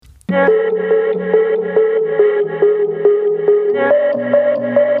Hey,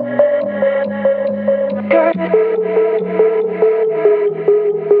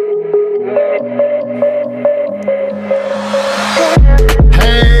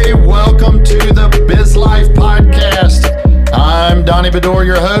 welcome to the Biz Life Podcast. I'm Donnie Bedore,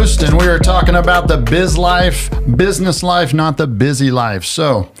 your host, and we are talking about the biz life, business life, not the busy life.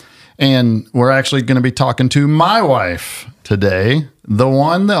 And we're actually going to be talking to my wife today, the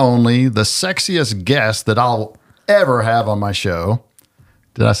one, the only, the sexiest guest that I'll ever have on my show.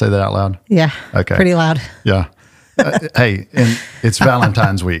 Did I say that out loud? Yeah. Okay. Pretty loud. Yeah. Hey, and it's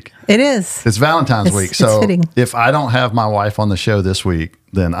Valentine's week. It is. It's Valentine's week. So fitting. if I don't have my wife on the show this week,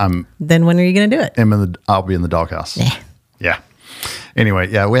 then Then when are you going to do it? I'll be in the doghouse. Yeah. Yeah.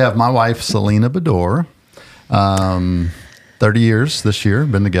 Anyway, yeah, we have my wife, Celeena Bedore. 30 years this year,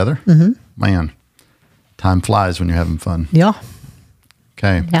 been together. Mm-hmm. Man, time flies when you're having fun. Yeah.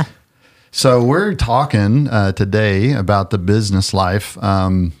 Okay. Yeah. So we're talking today about the business life,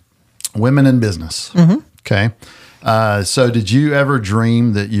 women in business. Mm-hmm. Okay. So did you ever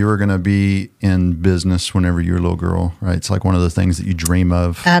dream that you were going to be in business whenever you were a little girl, right? It's like one of the things that you dream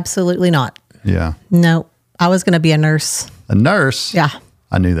of. Absolutely not. Yeah. No, I was going to be a nurse. A nurse? Yeah.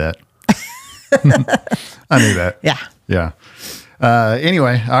 I knew that. I knew that. Yeah. Yeah.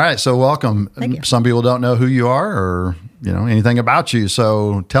 Anyway, all right. So welcome. Thank you. Some people don't know who you are or, anything about you.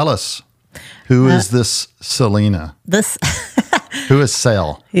 So tell us, who is this Celeena? Who is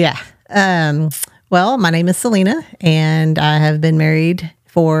Cel? Yeah. Well, my name is Celeena, and I have been married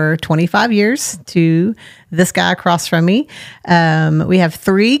for 25 years to this guy across from me. We have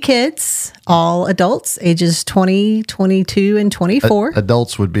 3 kids, all adults, ages 20, 22, and 24.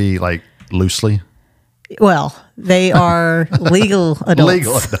 Adults would be like loosely. Well, they are legal adults.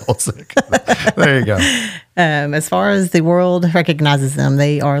 Legal adults. There you go. As far as the world recognizes them,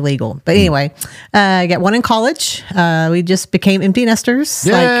 they are legal. But anyway, I got one in college. We just became empty nesters.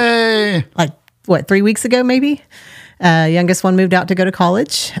 Yay! Like what, 3 weeks ago, maybe? Youngest one moved out to go to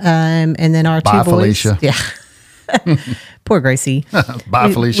college. And then our Bye, 2 boys. Felicia. Yeah. Poor Gracie.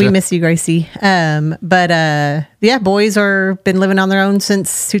 Bye, Felicia. We miss you, Gracie. Boys are been living on their own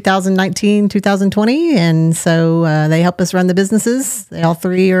since 2019, 2020. And so they help us run the businesses. They all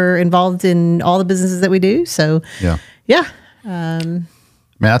 3 are involved in all the businesses that we do. So yeah. Man,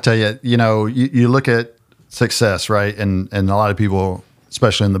 I'll tell you, you look at success, right? And a lot of people,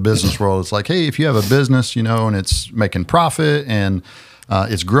 especially in the business world, it's like, hey, if you have a business, and it's making profit and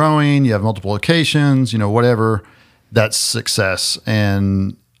it's growing, you have multiple locations, whatever, that's success.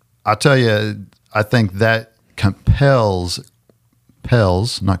 And I'll tell you, I think that pales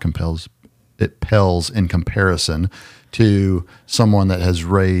in comparison to someone that has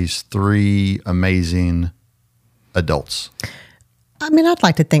raised 3 amazing adults. I mean, I'd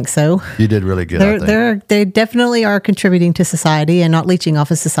like to think so. You did really good. They definitely are contributing to society and not leeching off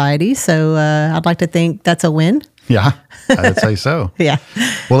of society. So I'd like to think that's a win. Yeah, I'd say so. Yeah.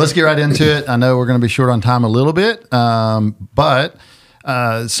 Well, let's get right into it. I know we're going to be short on time a little bit, but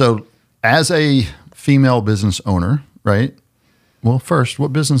so as a female business owner, right? Well, first,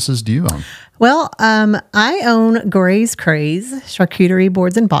 what businesses do you own? Well, I own Gray's Craze Charcuterie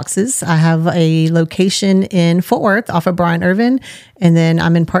Boards and Boxes. I have a location in Fort Worth off of Bryan Irvin, and then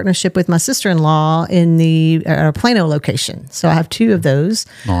I'm in partnership with my sister-in-law in the Plano location. So I have 2 of those.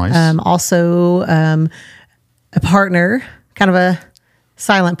 Nice. Also, a partner, kind of a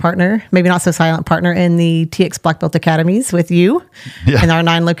silent partner, maybe not so silent partner in the TX Black Belt Academies with you in our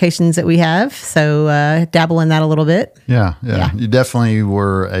 9 locations that we have. So dabble in that a little bit. Yeah. You definitely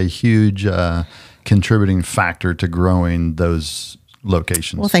were a huge contributing factor to growing those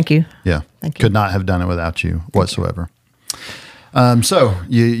locations. Well, thank you. Yeah. Thank you. Could not have done it without you whatsoever. So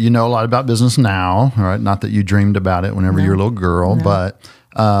you know a lot about business now, all right? Not that you dreamed about it whenever you were a little girl, but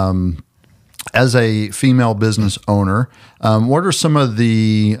as a female business owner, what are some of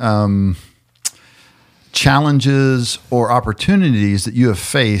the challenges or opportunities that you have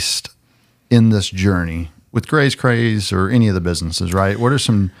faced in this journey with Gray's Craze or any of the businesses, right? What are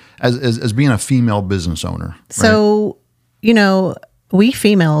some, as being a female business owner? So, we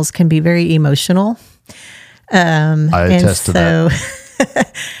females can be very emotional. I attest to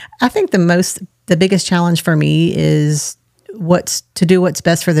that. I think the biggest challenge for me is what's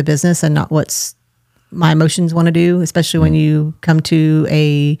best for the business and not what's my emotions want to do, especially when you come to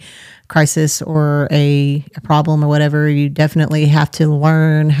a crisis or a problem or whatever. You definitely have to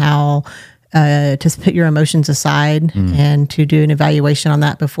learn how to put your emotions aside and to do an evaluation on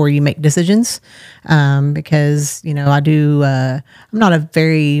that before you make decisions. Because, I'm not a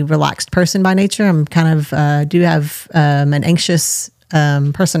very relaxed person by nature. I'm kind of, do have an anxious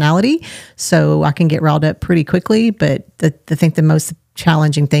personality, so I can get riled up pretty quickly. But I think the most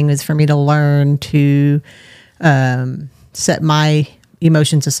challenging thing is for me to learn to set my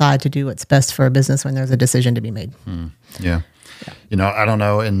emotions aside to do what's best for a business when there's a decision to be made. Yeah. You know, I don't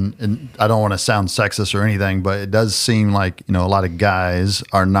know, and I don't want to sound sexist or anything, but it does seem like, you know, a lot of guys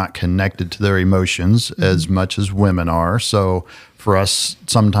are not connected to their emotions as much as women are. So for us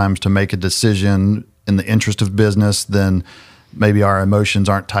sometimes to make a decision in the interest of business, then maybe our emotions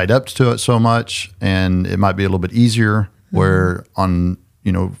aren't tied up to it so much, and it might be a little bit easier where on,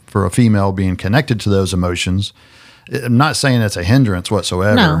 you know, for a female being connected to those emotions, I'm not saying it's a hindrance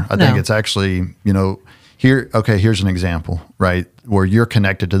whatsoever. No, I think it's actually, you know, here's an example, right, where you're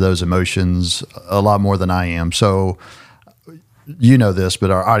connected to those emotions a lot more than I am. So you know this, but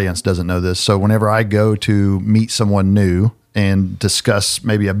our audience doesn't know this. So whenever I go to meet someone new and discuss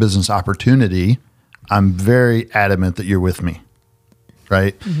maybe a business opportunity, I'm very adamant that you're with me,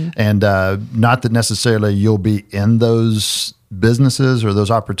 right? And not that necessarily you'll be in those businesses or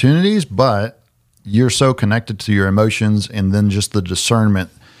those opportunities, but you're so connected to your emotions and then just the discernment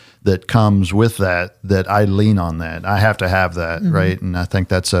that comes with that I lean on that. I have to have that, right? And I think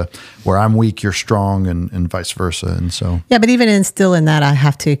that's where I'm weak, you're strong, and vice versa. And so, yeah, but even still in that, I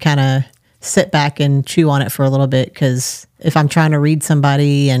have to kind of sit back and chew on it for a little bit, because if I'm trying to read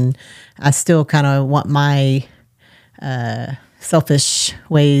somebody and I still kind of want my selfish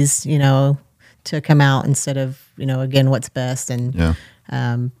ways, you know, to come out instead of, you know, again, what's best. And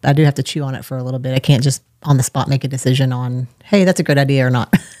I do have to chew on it for a little bit. I can't just on the spot make a decision on, hey, that's a good idea or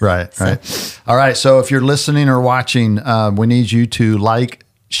not. Right, right. All right. So if you're listening or watching, we need you to like,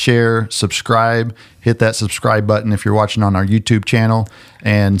 share, subscribe, hit that subscribe button if you're watching on our YouTube channel,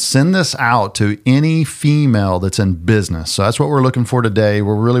 and send this out to any female that's in business. So that's what we're looking for today.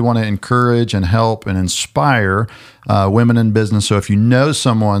 We really want to encourage and help and inspire women in business. So if you know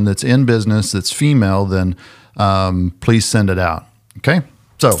someone that's in business that's female, then please send it out. Okay.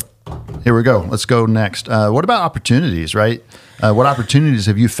 So here we go. Let's go next. What about opportunities, right? What opportunities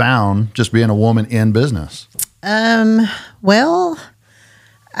have you found just being a woman in business? Well,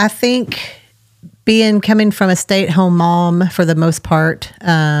 I think coming from a stay-at-home mom for the most part,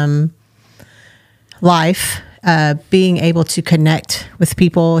 life, being able to connect with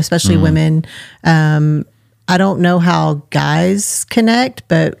people, especially women. I don't know how guys connect,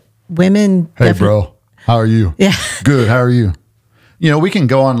 but women. Hey, bro, how are you? Yeah. Good. How are you? You know, we can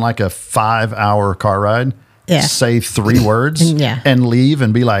go on like a 5-hour car ride, say 3 words, and leave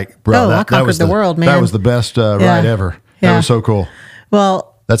and be like, bro, that was the world, man. That was the best ride ever. That was so cool. Well,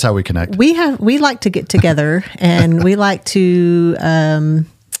 that's how we connect. We like to get together and we like to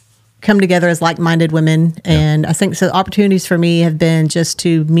come together as like-minded women. And I think so opportunities for me have been just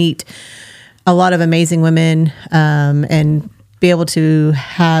to meet a lot of amazing women and be able to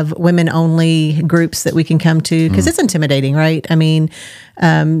have women-only groups that we can come to, because it's intimidating, right? I mean,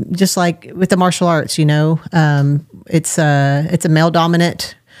 just like with the martial arts, you know, it's a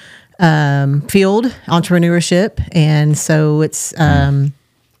male-dominant field, entrepreneurship, and so it's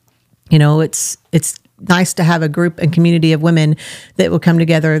you know, it's nice to have a group and community of women that will come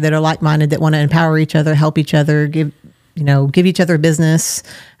together that are like-minded, that want to empower each other, help each other, give each other business,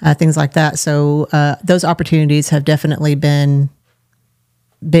 things like that. So those opportunities have definitely been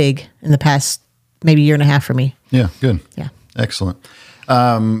big in the past maybe year and a half for me. Yeah, good. Yeah. Excellent.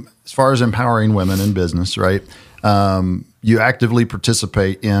 As far as empowering women in business, right? You actively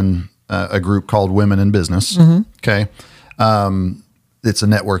participate in a group called Women in Business. Okay. It's a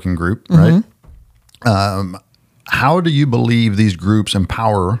networking group, right? How do you believe these groups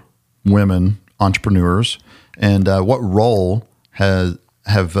empower women entrepreneurs, and what role have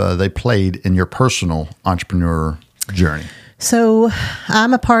they played in your personal entrepreneur journey? So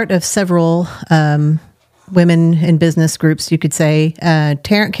I'm a part of several women in business groups, you could say.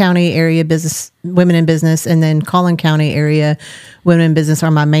 Tarrant County area business, women in business, and then Collin County area women in business are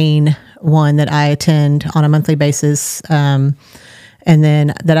my main one that I attend on a monthly basis. And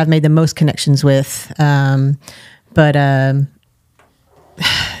then that I've made the most connections with. But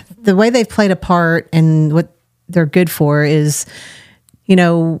the way they've played a part and what they're good for is, you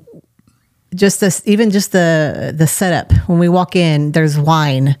know, just the setup. When we walk in, there's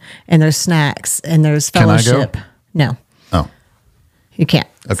wine and there's snacks and there's fellowship. Can I go? No. Oh. You can't.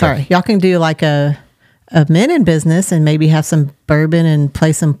 Okay. Sorry. Y'all can do like a men in business and maybe have some bourbon and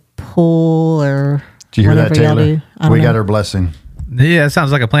play some pool or do you hear whatever that, Taylor? Y'all do. We got her blessing. Yeah, it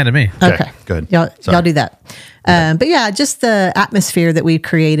sounds like a plan to me. Okay. Good. Y'all do that. But yeah, just the atmosphere that we've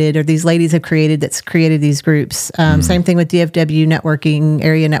created, or these ladies have created, that's created these groups. Same thing with DFW networking,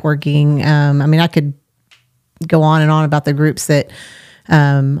 area networking. I mean, I could go on and on about the groups that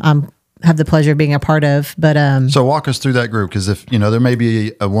I'm have the pleasure of being a part of. But so walk us through that group, because if there may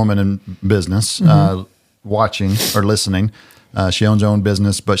be a woman in business watching or listening. She owns her own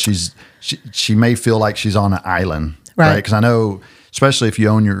business, but she may feel like she's on an island, right? Because I know, especially if you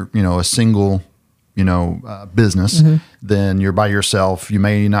own your a single business, then you're by yourself. You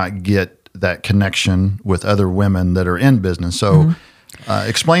may not get that connection with other women that are in business. So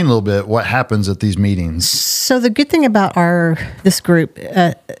explain a little bit what happens at these meetings. So the good thing about this group,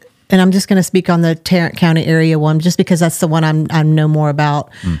 and I'm just going to speak on the Tarrant County area one, just because that's the one I know more about.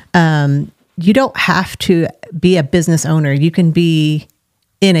 You don't have to be a business owner. You can be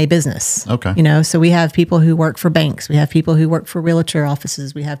in a business. Okay. So we have people who work for banks. We have people who work for realtor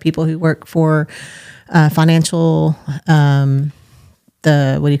offices. We have people who work for financial,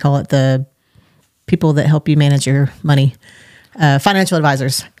 the people that help you manage your money. Financial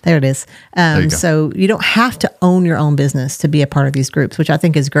advisors. There it is. So you don't have to own your own business to be a part of these groups, which I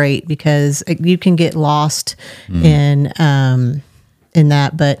think is great, because you can get lost in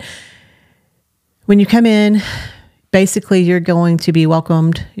that. But when you come in, basically you're going to be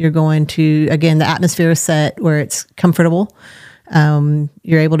welcomed. You're going to, again, the atmosphere is set where it's comfortable.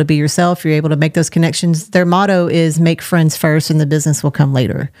 You're able to be yourself. You're able to make those connections. Their motto is make friends first and the business will come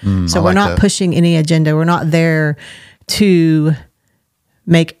later. So we're not pushing any agenda. We're not there to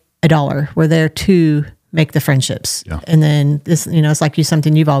make a dollar. We're there to make the friendships. Yeah. And then this, it's like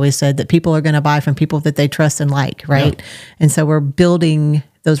something you've always said, that people are going to buy from people that they trust and like, right? Yeah. And so we're building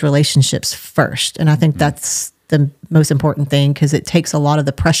those relationships first. And I think that's the most important thing, because it takes a lot of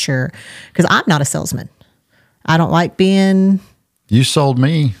the pressure, because I'm not a salesman. I don't like being... You sold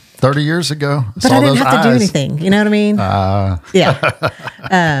me 30 years ago. But I didn't have to do anything. You know what I mean? Yeah.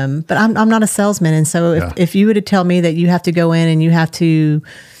 But I'm not a salesman. And so if you were to tell me that you have to go in and you have to,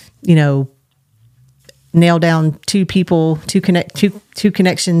 nail down two people, two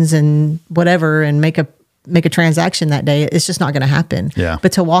connections and whatever, and make a transaction that day, it's just not going to happen. Yeah.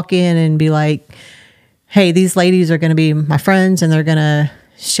 But to walk in and be like, hey, these ladies are going to be my friends, and they're going to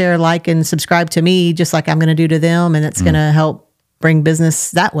share, like, and subscribe to me just like I'm going to do to them. And it's going to help bring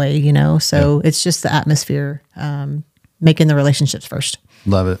business that way, So it's just the atmosphere, making the relationships first.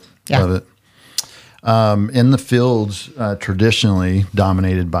 Love it. Yeah. Love it. In the fields traditionally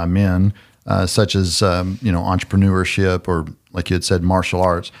dominated by men, such as, entrepreneurship, or like you had said, martial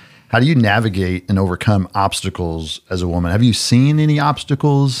arts, how do you navigate and overcome obstacles as a woman? Have you seen any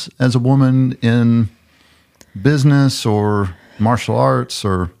obstacles as a woman in business or martial arts?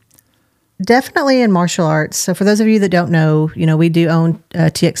 Or definitely in martial arts. So for those of you that don't know, we do own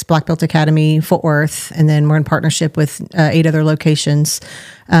TX Black Belt Academy, Fort Worth, and then we're in partnership with 8 other locations.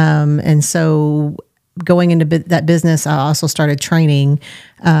 And so going into that business, I also started training.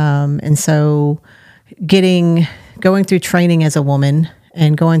 And so going through training as a woman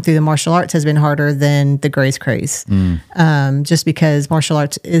and going through the martial arts has been harder than the Grace craze. Just because martial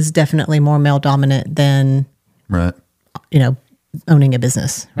arts is definitely more male dominant than, right. Owning a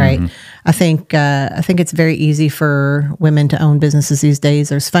business, right? I think it's very easy for women to own businesses these days.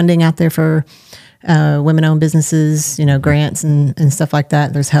 There's funding out there for women-owned businesses, grants and stuff like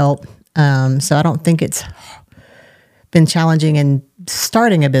that. There's help. So I don't think it's been challenging in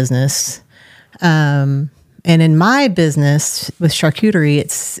starting a business. And in my business with charcuterie,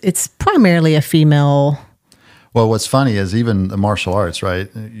 it's primarily a female. Well, what's funny is even the martial arts, right?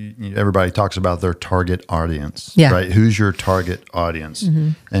 Everybody talks about their target audience, right? Who's your target audience?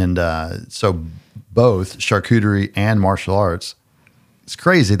 And so both charcuterie and martial arts, it's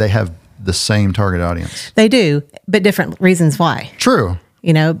crazy. They have the same target audience. They do, but different reasons why. True.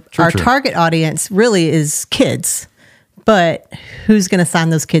 Our target audience really is kids. But who's going to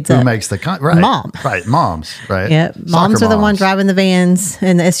sign those kids up? Who makes the right? Mom. Right, moms, right? Yeah, moms are the one driving the vans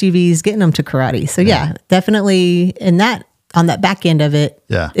and the SUVs, getting them to karate. So definitely on that back end of it,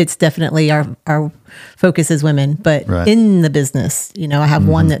 it's definitely our focus as women. But in the business, I have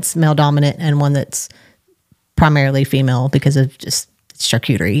one that's male dominant and one that's primarily female because of just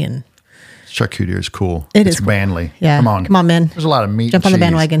charcuterie. And charcuterie is cool. It's cool. Manly. Yeah. Come on, men. There's a lot of meat. Jump and on the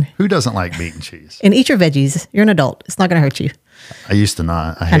cheese. bandwagon. Who doesn't like meat and cheese? And eat your veggies. You're an adult. It's not going to hurt you. I used to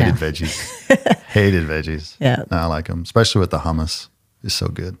not. I hated veggies. Hated veggies. Yeah. No, I like them, especially with the hummus. It's so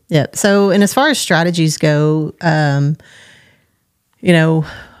good. Yeah. So, and as far as strategies go,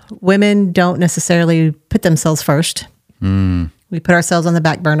 women don't necessarily put themselves first. We put ourselves on the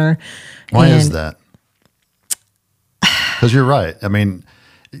back burner. Why is that? Because you're right. I mean,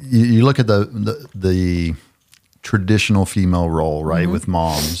 you look at the traditional female role, right? With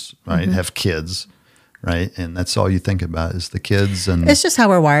moms, right? Have kids, right? And that's all you think about is the kids. And it's just how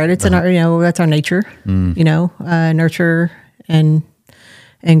we're wired. It's in our, that's our nature, nurture and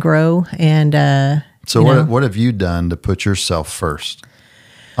and grow. And so what have you done to put yourself first?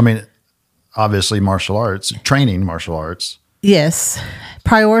 I mean, obviously martial arts, training martial arts. Yes.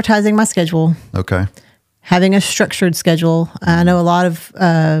 Prioritizing my schedule. Okay. Having a structured schedule. I know a lot of,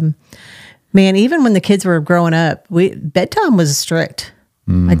 even when the kids were growing up, bedtime was strict.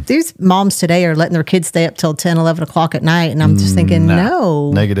 Like these moms today are letting their kids stay up till 10, 11 o'clock at night. And I'm just thinking,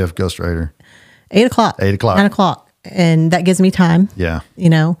 no. Negative, Ghost Rider. 8 o'clock. 8 o'clock. 9 o'clock. And that gives me time. Yeah.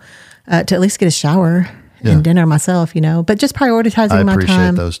 To at least get a shower and dinner myself, but just prioritizing my time. I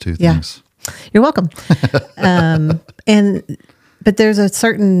appreciate those two things. Yeah. You're welcome. But there's a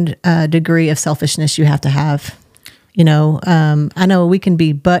certain degree of selfishness you have to have. I know we can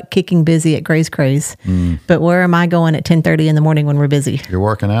be butt kicking busy at Gray's Craze, but where am I going at 10:30 in the morning when we're busy? You're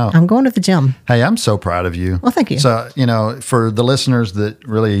working out. I'm going to the gym. Hey, I'm so proud of you. Well, thank you. So, for the listeners that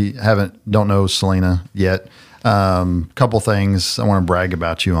really don't know Celeena yet, couple things I want to brag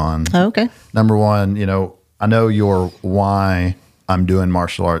about you on. Oh, okay. Number one, I know your why I'm doing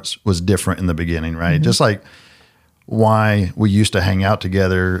martial arts was different in the beginning, right? Mm-hmm. Just like why we used to hang out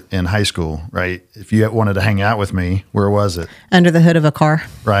together in high school, right? If you wanted to hang out with me, where was it? Under the hood of a car.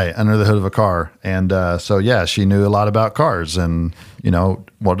 Right, under the hood of a car. And she knew a lot about cars and,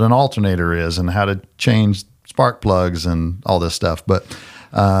 what an alternator is and how to change spark plugs and all this stuff. But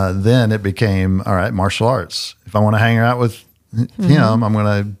then it became, all right, martial arts. If I want to hang out with him, I'm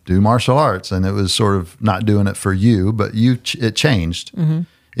going to do martial arts. And it was sort of not doing it for you, but it changed. Mm-hmm.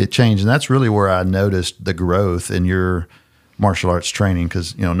 It changed. And that's really where I noticed the growth in your martial arts training.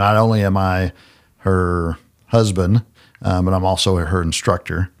 Because, not only am I her husband, but I'm also her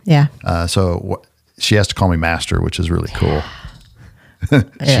instructor. Yeah. So she has to call me master, which is really cool.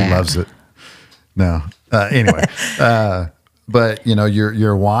 She loves it. No. Anyway. But,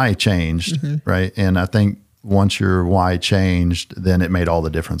 your why changed, right? And I think once your why changed, then it made all the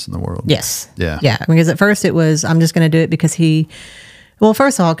difference in the world. Yes. Yeah. Yeah. Because at first it was, I'm just going to do it because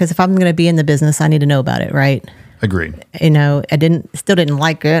first of all, because if I'm going to be in the business, I need to know about it, right? Agreed. I still didn't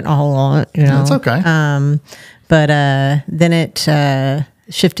like it a whole lot. That's okay. But then it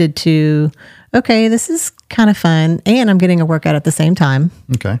shifted to, okay, this is kind of fun, and I'm getting a workout at the same time.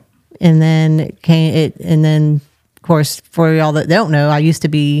 Okay. And then of course, for y'all that don't know, I used to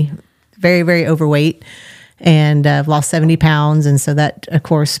be very, very overweight, and I've lost 70 pounds, and so that of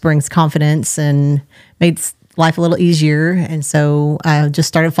course brings confidence and makes life a little easier. And so I just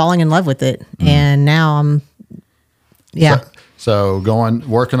started falling in love with it. And now I'm, So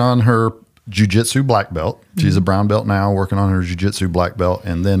working on her jiu-jitsu black belt. She's a brown belt now, working on her jiu-jitsu black belt,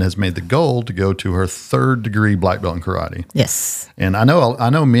 and then has made the goal to go to her 3rd degree black belt in karate. Yes. And I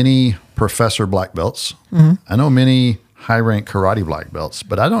know many professor black belts. I know many high rank karate black belts,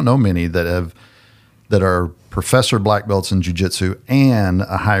 but I don't know many that are professor black belts in jiu-jitsu and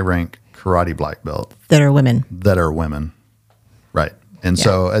a high rank karate black belt that are women. Right. And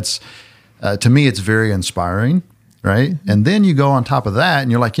so it's to me it's very inspiring, right? And then you go on top of that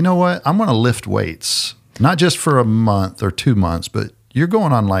and you're like, you know what, I'm going to lift weights, not just for a month or 2 months, but you're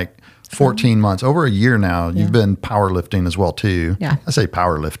going on like 14 months, over a year now. You've been powerlifting as well too. Yeah. I say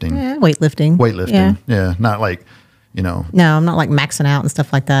powerlifting. Yeah, weightlifting. Yeah. Not like, No, I'm not like maxing out and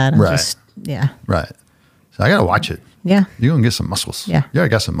stuff like that. I'm just, Right. So I got to watch it. Yeah. You're going to get some muscles. Yeah. You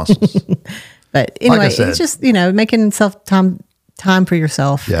already got some muscles. But anyway, Like I said, it's just, making time for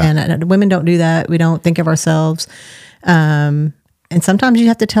yourself. Yeah. And women don't do that. We don't think of ourselves. And sometimes you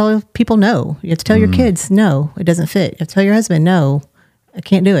have to tell people no. You have to tell your kids, no, it doesn't fit. You have to tell your husband, no, I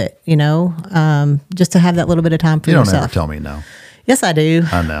can't do it, just to have that little bit of time for yourself. You don't ever tell me no. Yes, I do.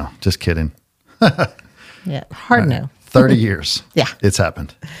 I know. Just kidding. Yeah. Hard no. 30 years. Yeah. It's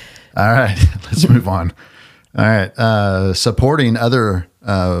happened. All right. Let's move on. All right. Supporting other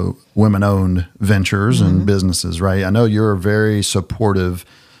women-owned ventures and businesses, right? I know you're a very supportive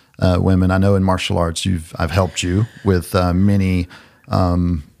women. I know in martial arts, I've helped you with many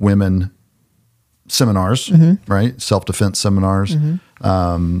women seminars, right? Self-defense seminars.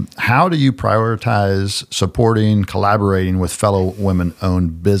 How do you prioritize supporting, collaborating with fellow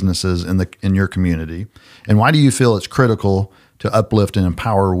women-owned businesses in your community? And why do you feel it's critical to uplift and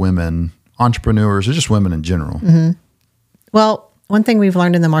empower women, entrepreneurs, or just women in general? Well, one thing we've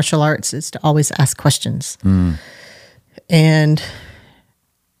learned in the martial arts is to always ask questions. And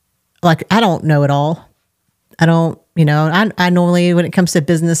like, I don't know it all. I don't, I normally, when it comes to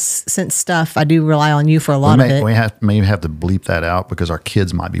business sense stuff, I do rely on you for a lot of it. We may have to bleep that out because our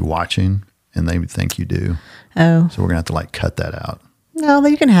kids might be watching and they would think you do. Oh. So we're going to have to cut that out. No,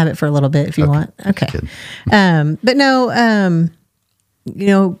 you can have it for a little bit if you want. Okay. But no,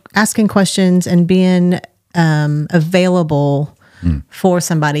 asking questions and being available for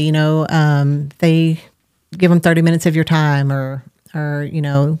somebody. They give them 30 minutes of your time, or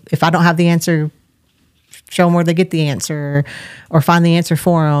if I don't have the answer, show them where they get the answer, or find the answer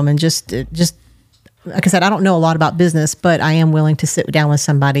for them. And just like I said, I don't know a lot about business, but I am willing to sit down with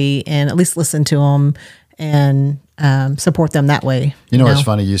somebody and at least listen to them and support them that way. It's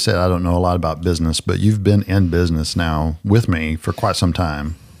funny. You said I don't know a lot about business, but you've been in business now with me for quite some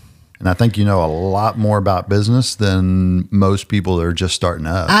time. And I think you know a lot more about business than most people that are just starting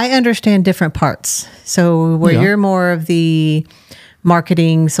up. I understand different parts. So where you're more of the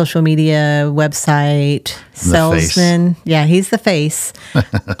marketing, social media, website, salesman. Yeah, he's the face.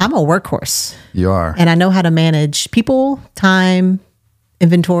 I'm a workhorse. You are. And I know how to manage people, time,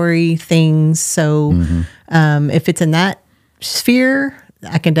 inventory, things. So if it's in that sphere,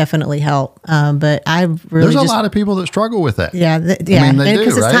 I can definitely help. But I really There's a lot of people that struggle with that. Yeah. They do,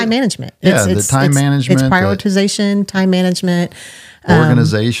 because it's time management. It's time management. It's prioritization, time management.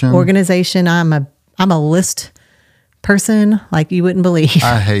 Organization. I'm a list person like you wouldn't believe.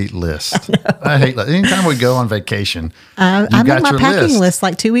 I hate lists. I hate lists. Anytime we go on vacation, I make my packing list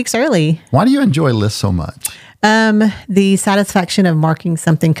like 2 weeks early. Why do you enjoy lists so much? The satisfaction of marking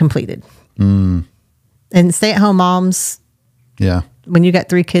something completed. And stay-at-home moms. Yeah. When you got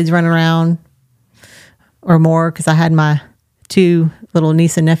 3 kids running around or more, because I had my 2 little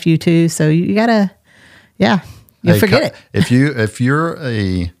niece and nephew too. So you gotta, you forget it. If you're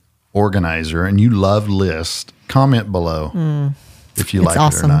a organizer and you love lists, comment below if you like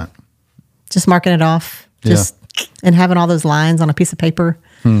it or not. Just marking it off, and having all those lines on a piece of paper.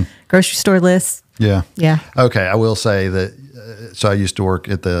 Grocery store lists. Yeah. Yeah. Okay. I will say that. So I used to work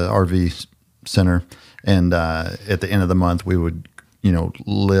at the RV center, and at the end of the month, we would,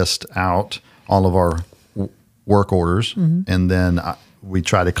 list out all of our work orders, and then we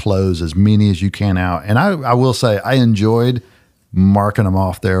try to close as many as you can out. And I will say I enjoyed marking them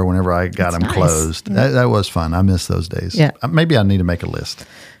off there whenever I got them closed. Yeah. That was fun. I miss those days. Yeah. Maybe I need to make a list.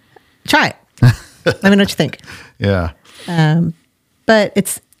 Try it. Let me know what you think. Yeah. But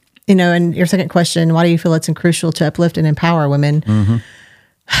it's, and your second question, why do you feel it's crucial to uplift and empower women?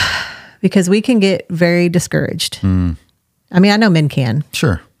 Because we can get very discouraged. I mean, I know men can.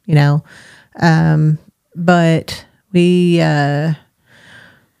 Sure. But we, a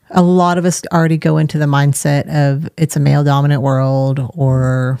lot of us already go into the mindset of it's a male dominant world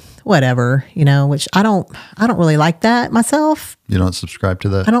or whatever, which I don't really like that myself. You don't subscribe to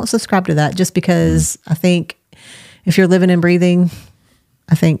that? I don't subscribe to that just because I think if you're living and breathing,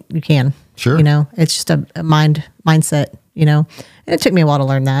 I think you can. Sure. It's just a mindset, and it took me a while to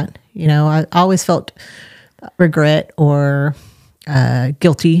learn that. I always felt regret or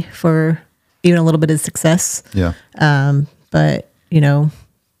guilty for even a little bit of success. Yeah. But,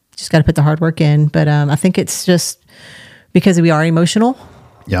 just got to put the hard work in. But I think it's just because we are emotional.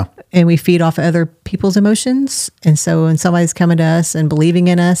 Yeah. And we feed off other people's emotions. And so when somebody's coming to us and believing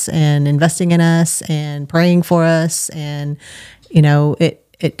in us and investing in us and praying for us, and,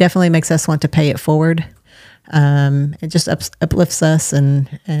 it definitely makes us want to pay it forward. It just uplifts us and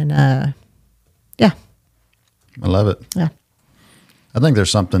yeah. I love it. Yeah. I think there's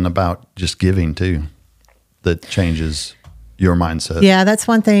something about just giving too that changes your mindset. Yeah, that's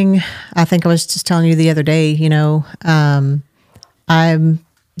one thing I think I was just telling you the other day, I've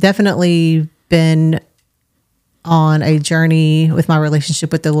definitely been on a journey with my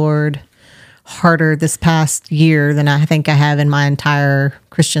relationship with the Lord harder this past year than I think I have in my entire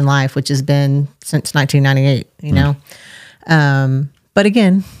Christian life, which has been since 1998, But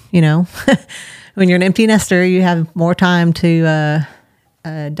again, when you're an empty nester, you have more time to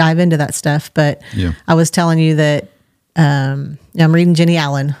dive into that stuff. But I was telling you that I'm reading Jenny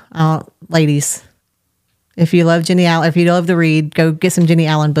Allen. Ladies, if you love Jenny Allen, if you love to read, go get some Jenny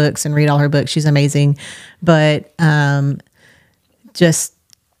Allen books and read all her books. She's amazing. But just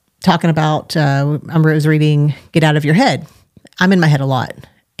talking about, I was reading Get Out of Your Head. I'm in my head a lot.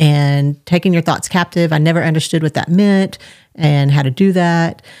 And taking your thoughts captive, I never understood what that meant and how to do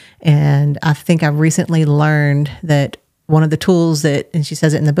that. And I think I've recently learned that one of the tools that, and she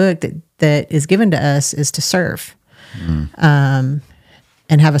says it in the book, that is given to us is to serve. And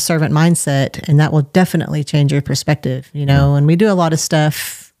have a servant mindset, and that will definitely change your perspective, and we do a lot of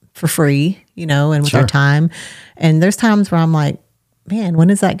stuff for free, and with our time. And there's times where I'm like, man, when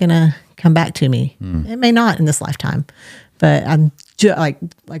is that going to come back to me? It may not in this lifetime, but I'm like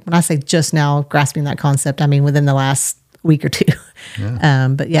when I say just now grasping that concept, I mean, within the last week or two. Yeah.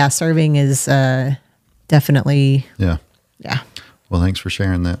 But yeah, serving is definitely. Yeah. Yeah. Well, thanks for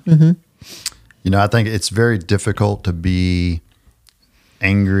sharing that. I think it's very difficult to be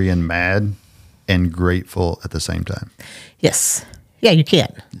angry and mad and grateful at the same time? Yes. Yeah, you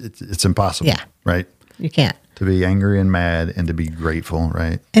can't. It's impossible. Yeah. Right? You can't. To be angry and mad and to be grateful,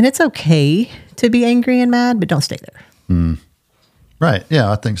 right? And it's okay to be angry and mad, but don't stay there. Right.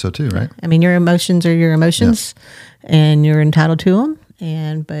 Yeah, I think so too, right? I mean, your emotions are your emotions, and you're entitled to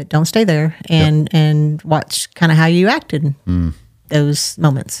them. But don't stay there, and watch kind of how you acted in those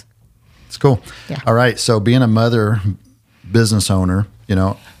moments. It's cool. Yeah. All right. So being a mother, business owner,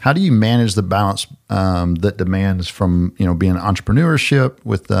 how do you manage the balance that demands from, being entrepreneurship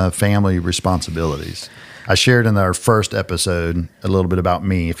with family responsibilities? I shared in our first episode a little bit about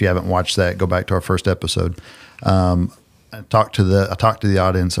me. If you haven't watched that, go back to our first episode. I talked to the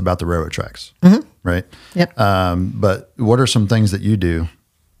audience about the railroad tracks, right? Yep. But what are some things that you do?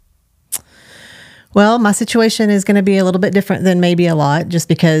 Well, my situation is going to be a little bit different than maybe a lot, just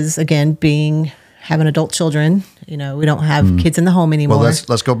because, again, having adult children, we don't have kids in the home anymore. Well,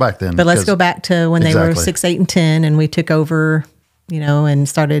 let's go back then. But let's go back to when they were 6, 8, and 10, and we took over, and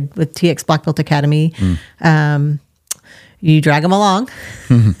started with TX Black Belt Academy. You drag them along.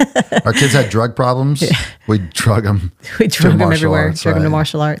 Our kids had drug problems. Yeah. We drug them. We drug them everywhere. Arts, drug them to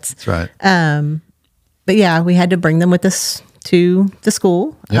martial arts. That's right. But yeah, we had to bring them with us to the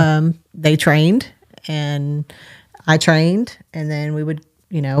school. Yeah. They trained, and I trained, and then we would,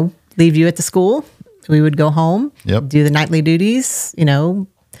 leave you at the school. We would go home, do the nightly duties.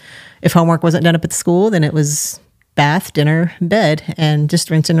 If homework wasn't done up at the school, then it was bath, dinner, bed, and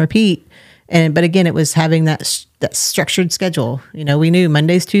just rinse and repeat. But again, it was having that structured schedule. We knew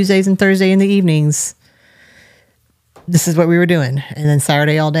Mondays, Tuesdays, and Thursday in the evenings, this is what we were doing. And then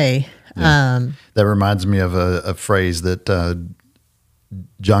Saturday all day. Yeah. That reminds me of a phrase that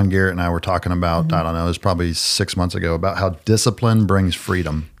John Garrett and I were talking about, I don't know, it was probably 6 months ago, about how discipline brings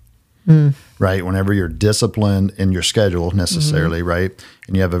freedom. Right? Whenever you're disciplined in your schedule necessarily, right?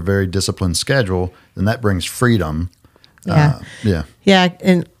 And you have a very disciplined schedule, then that brings freedom. Yeah.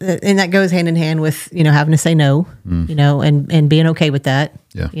 And that goes hand in hand with, having to say no, and being okay with that.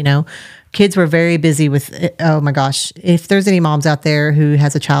 Yeah. Kids were very busy with, oh my gosh, if there's any moms out there who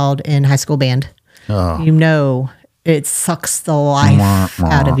has a child in high school band, it sucks the life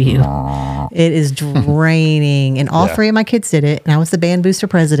out of you. It is draining. And all three of my kids did it. And I was the band booster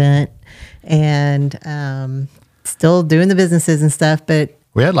president, and still doing the businesses and stuff. But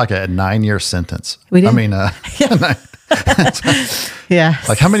we had like a 9-year sentence. We did? I mean, yeah.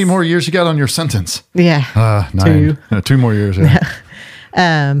 Like, how many more years you got on your sentence? Yeah. 9. 2 more years.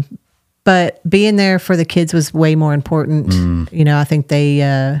 Yeah. But being there for the kids was way more important. I think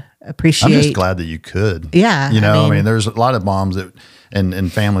they appreciate. I'm just glad that you could. Yeah. I mean, there's a lot of moms that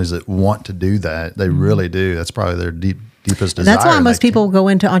and families that want to do that. They really do. That's probably their deepest desire. That's why most people go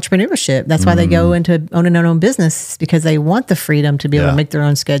into entrepreneurship. That's why they go into owning their own business, because they want the freedom to be able to make their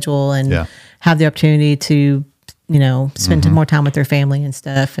own schedule and have the opportunity to, spend more time with their family and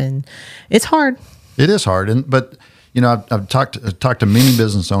stuff. And it's hard. It is hard. But I've talked to many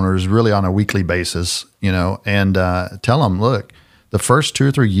business owners really on a weekly basis, and tell them, look, the first 2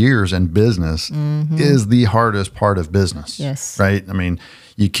 or 3 years in business is the hardest part of business. Yes. Right? I mean,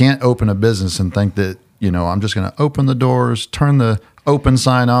 you can't open a business and think that, I'm just going to open the doors, turn the open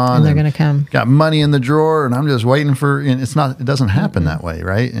sign on. And they're going to come. Got money in the drawer, and I'm just waiting for, and it doesn't happen that way,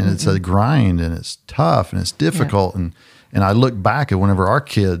 right? And it's a grind, and it's tough, and it's difficult. And I look back at whenever our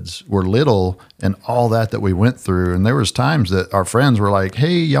kids were little and all that we went through. And there was times that our friends were like,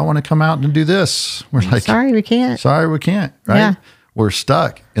 hey, y'all want to come out and do this? We're like, sorry, we can't. Right? Yeah. We're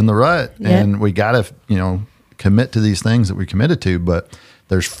stuck in the rut, and we got to, commit to these things that we committed to, but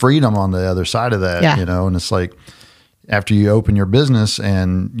there's freedom on the other side of that, and it's like, after you open your business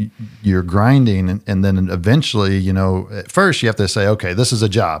and you're grinding, and then eventually, at first you have to say, okay, this is a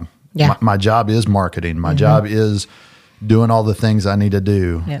job. Yeah. My job is marketing. My job is doing all the things I need to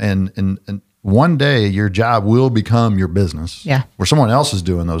do. Yep. And one day your job will become your business. Yeah. Where someone else is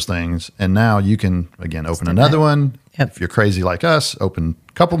doing those things. And now you can, again, open another one. Yep. If you're crazy like us, open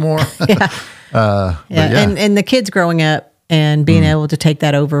a couple more. And the kids growing up and being able to take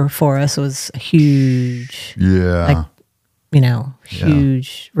that over for us was a huge,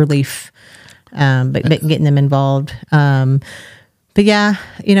 huge relief. But getting them involved. But yeah,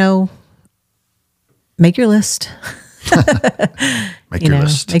 make your list. Make your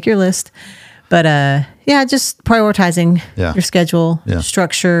list. Make your list. But just prioritizing your schedule,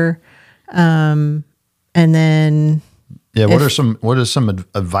 structure, and then what are some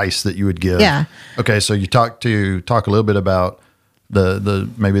advice that you would give? Yeah. Okay, so you talk a little bit about the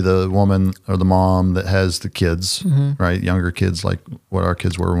maybe the woman or the mom that has the kids, right? Younger kids, like what our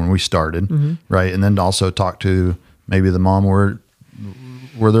kids were when we started, right? And then also talk to maybe the mom where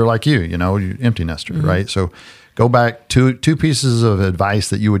where they're like you empty nester, right? So go back to two pieces of advice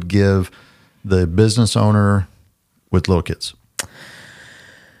that you would give the business owner with little kids.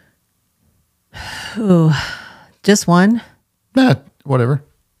 Ooh, just one? Whatever.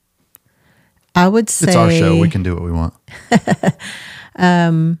 I would say it's our show. We can do what we want.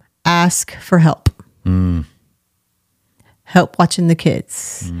 Ask for help. Help watching the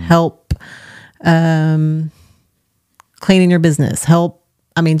kids. Help cleaning your business. Help.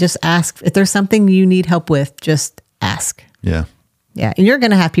 I mean, just ask. If there's something you need help with, just ask. Yeah. Yeah. And you're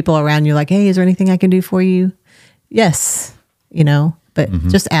going to have people around you like, hey, is there anything I can do for you? Yes. But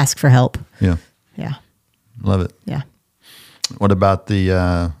just ask for help. Yeah. Yeah. Love it. Yeah. What about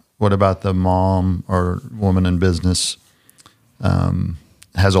the mom or woman in business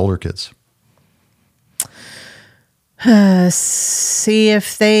has older kids? See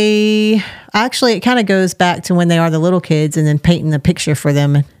if they actually, it kind of goes back to when they are the little kids and then painting the picture for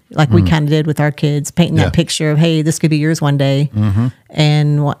them, like we kind of did with our kids, painting that picture of, hey, this could be yours one day,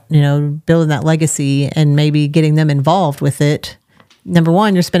 and building that legacy and maybe getting them involved with it. Number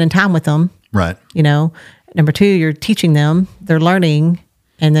one, you're spending time with them, right? Number two, you're teaching them, they're learning,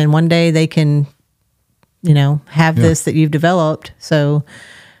 and then one day they can, have this that you've developed. So,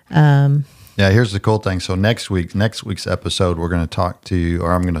 here's the cool thing. So next week's episode, I'm going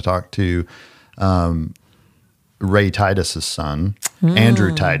to talk to Ray Titus's son,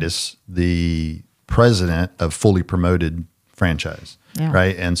 Andrew Titus, the president of Fully Promoted franchise. Yeah.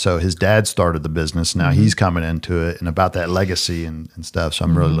 Right. And so his dad started the business. Now he's coming into it and about that legacy and stuff. So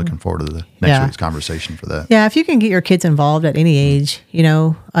I'm really looking forward to the next week's conversation for that. Yeah. If you can get your kids involved at any age,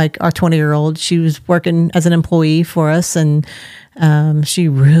 like our 20-year-old, she was working as an employee for us and she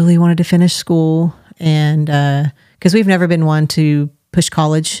really wanted to finish school. And because we've never been one to push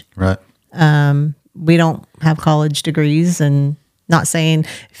college. Right. We don't have college degrees and not saying,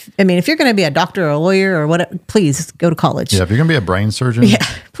 if you're going to be a doctor or a lawyer or whatever, please go to college. Yeah, if you're going to be a brain surgeon,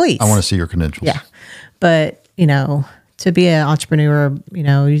 please. I want to see your credentials. Yeah. But, to be an entrepreneur,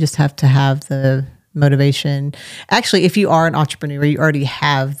 you just have to have the motivation. Actually, if you are an entrepreneur, you already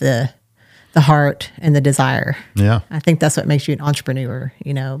have the heart and the desire. Yeah. I think that's what makes you an entrepreneur,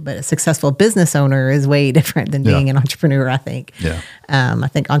 but a successful business owner is way different than being an entrepreneur, I think. Yeah. I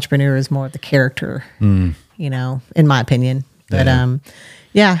think entrepreneur is more of the character, in my opinion. But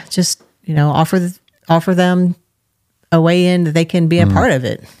just offer them a way in that they can be a part of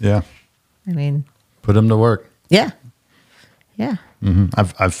it. Yeah, put them to work. Yeah.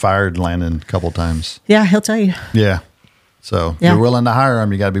 I've fired Landon a couple times. Yeah, he'll tell you. Yeah, so if you're willing to hire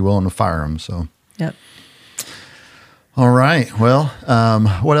him, you got to be willing to fire him. So yep. All right. Well,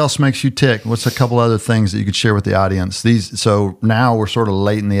 what else makes you tick? What's a couple other things that you could share with the audience? So now we're sort of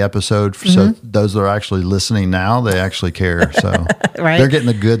late in the episode. So those that are actually listening now, they actually care. So right. They're getting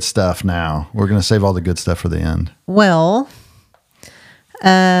the good stuff now. We're going to save all the good stuff for the end. Well,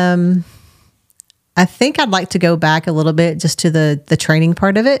 I think I'd like to go back a little bit just to the training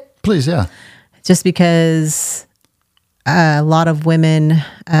part of it. Please, yeah. Just because a lot of women,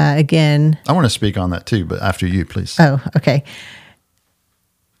 again... I want to speak on that too, but after you, please. Oh, okay.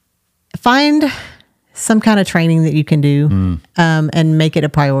 Find some kind of training that you can do and make it a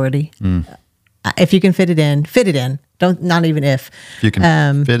priority. If you can fit it in. Not even if. If you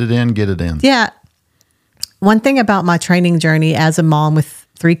can fit it in, get it in. Yeah. One thing about my training journey as a mom with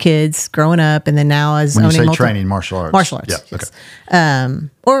 3 kids growing up, and then now as when you say training, martial arts. Martial arts. Yeah. Yes. Okay.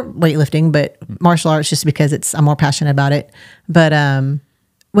 Or weightlifting, but martial arts just because I'm more passionate about it. But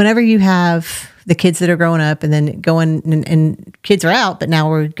whenever you have the kids that are growing up and then going and kids are out, but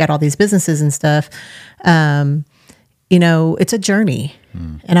now we've got all these businesses and stuff, it's a journey.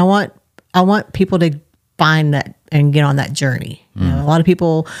 And I want people to find that and get on that journey. A lot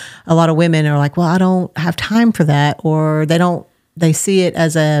of women are like, well, I don't have time for that, or they see it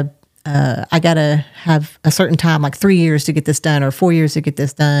as I got to have a certain time, like 3 years to get this done or 4 years to get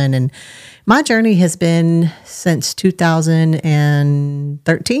this done. And my journey has been since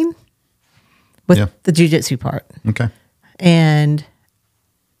 2013 with the jiu-jitsu part. Okay. And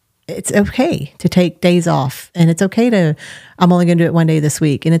it's okay to take days off, and it's okay I'm only going to do it one day this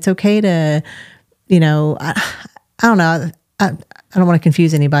week. And it's okay to, I don't know. I don't want to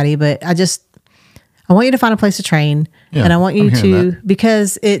confuse anybody, but I want you to find a place to train, and I want you to,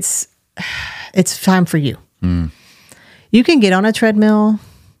 because it's time for you. You can get on a treadmill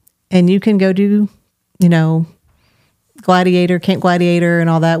and you can go do, Camp Gladiator and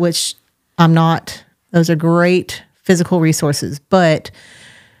all that, which I'm not. Those are great physical resources, but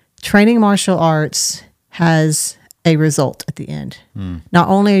training martial arts has a result at the end. Not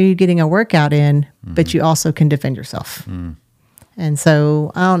only are you getting a workout in, but you also can defend yourself. And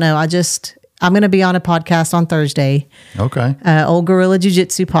so I don't know. I'm going to be on a podcast on Thursday. Okay. Old Gorilla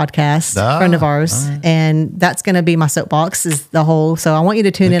Jiu-Jitsu podcast, friend of ours. Right. And that's going to be my soapbox is the whole. So I want you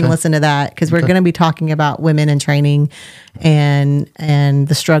to tune in and listen to that because we're going to be talking about women in training and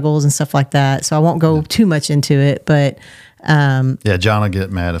the struggles and stuff like that. So I won't go too much into it, but John will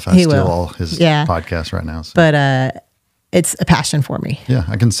get mad if I steal all his podcasts right now. So. But it's a passion for me. Yeah,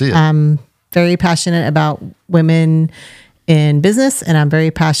 I can see it. I'm very passionate about women in business, and I'm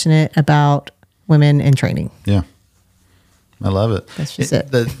very passionate about women in training. Yeah. I love it. That's just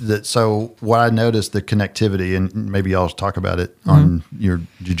it. So what I noticed, the connectivity, and maybe I'll talk about it on your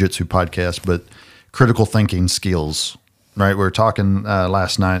jiu-jitsu podcast, but critical thinking skills, right? We were talking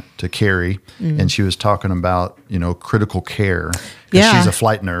last night to Carrie, and she was talking about, critical care. Yeah. She's a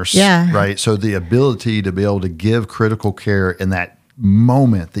flight nurse, right? So the ability to be able to give critical care in that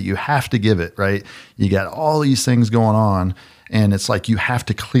moment that you have to give it, right? You got all these things going on, and it's like you have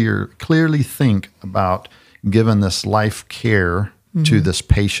to clearly think about giving this life care to this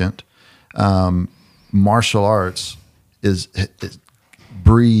patient. Martial arts it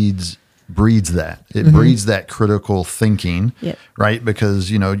breeds that. It breeds that critical thinking, right? Because,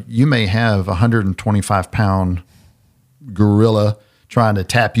 you may have a 125-pound gorilla trying to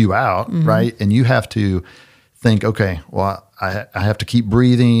tap you out, right? And you have to think, okay, well, I have to keep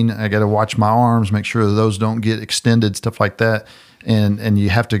breathing. I got to watch my arms, make sure that those don't get extended, stuff like that. And you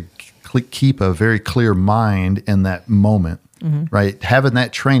have to keep a very clear mind in that moment, right? Having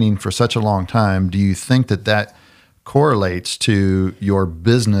that training for such a long time, do you think that correlates to your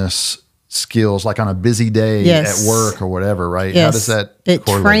business skills, like on a busy day at work or whatever, right? Yes. How does that It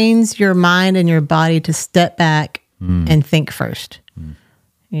correlate? trains your mind and your body to step back and think first.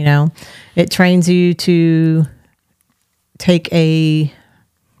 It trains you to take a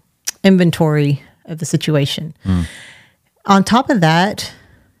inventory of the situation. On top of that,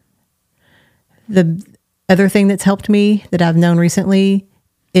 the other thing that's helped me that I've known recently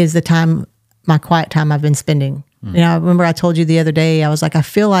is my quiet time I've been spending. I remember I told you the other day, I was like, I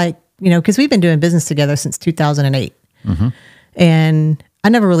feel like, because we've been doing business together since 2008. And I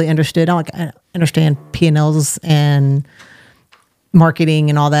never really understood. I understand P&Ls and marketing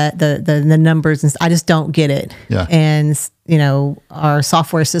and all that, the numbers, and I just don't get it. Yeah. And our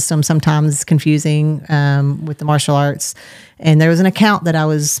software system sometimes is confusing with the martial arts. And there was an account that I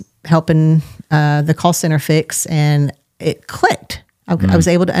was helping the call center fix, and it clicked. I was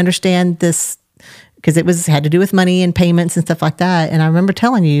able to understand this because it had to do with money and payments and stuff like that. And I remember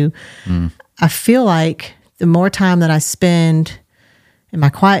telling you, I feel like the more time that I spend in my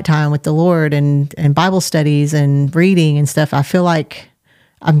quiet time with the Lord and Bible studies and reading and stuff, I feel like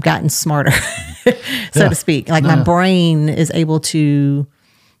I've gotten smarter, so to speak. Like my brain is able to,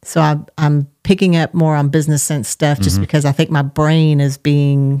 so I'm picking up more on business sense stuff just because I think my brain is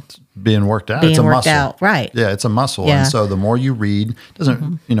being worked out. It's a muscle. out, right? Yeah, it's a muscle. Yeah. And so the more you read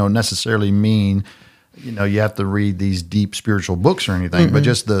doesn't, necessarily mean you have to read these deep spiritual books or anything, but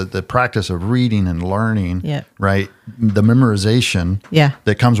just the practice of reading and learning, right? The memorization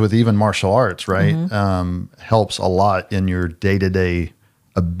that comes with even martial arts, right? Helps a lot in your day-to-day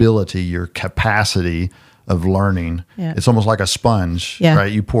ability, your capacity of learning. Yeah. It's almost like a sponge,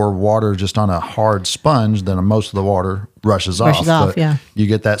 right? You pour water just on a hard sponge, then most of the water rushes off. But you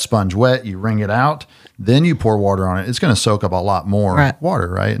get that sponge wet, you wring it out, then you pour water on it. It's going to soak up a lot more water,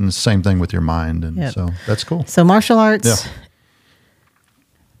 right? And the same thing with your mind. And so that's cool. So martial arts,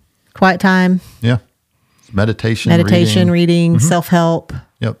 quiet time. Yeah. Meditation, reading, self-help.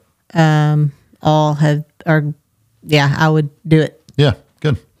 Yep. All I would do it. Yeah.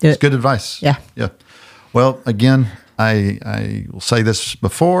 Good. It's good advice. Yeah. Yeah. Well, again, I will say this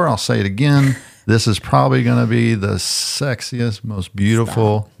before, I'll say it again. This is probably going to be the sexiest, most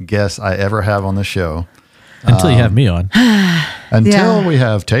beautiful guest I ever have on the show. Until you have me on. Until we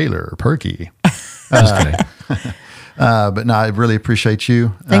have Taylor Perky. Just kidding. But no, I really appreciate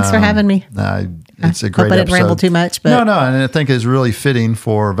you. Thanks for having me. It's a great hope I didn't episode. ramble too much, but no, and I think it's really fitting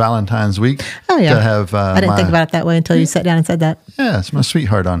for Valentine's week. Oh yeah, to have. I didn't think about it that way until you sat down and said that. Yeah, it's my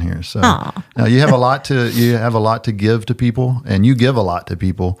sweetheart on here. So you have a lot to give to people, and you give a lot to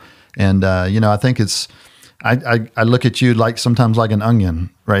people. And I think it's. I look at you like sometimes like an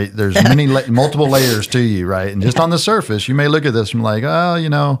onion, right? There's multiple layers to you, right? And just on the surface, you may look at this and like, I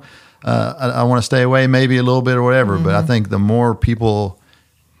want to stay away maybe a little bit or whatever. But I think the more people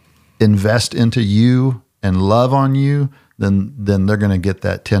invest into you and love on you, then they're going to get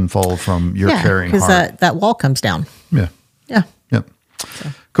that tenfold from your caring heart. Because that wall comes down. Yeah. Yeah. Yep. So.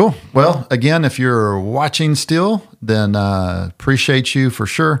 Cool. Well, again, if you're watching still, then appreciate you for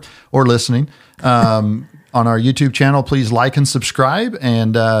sure, or listening. on our YouTube channel, please like and subscribe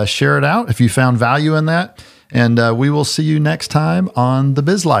and share it out if you found value in that. And we will see you next time on The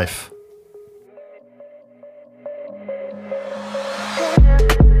Biz Life.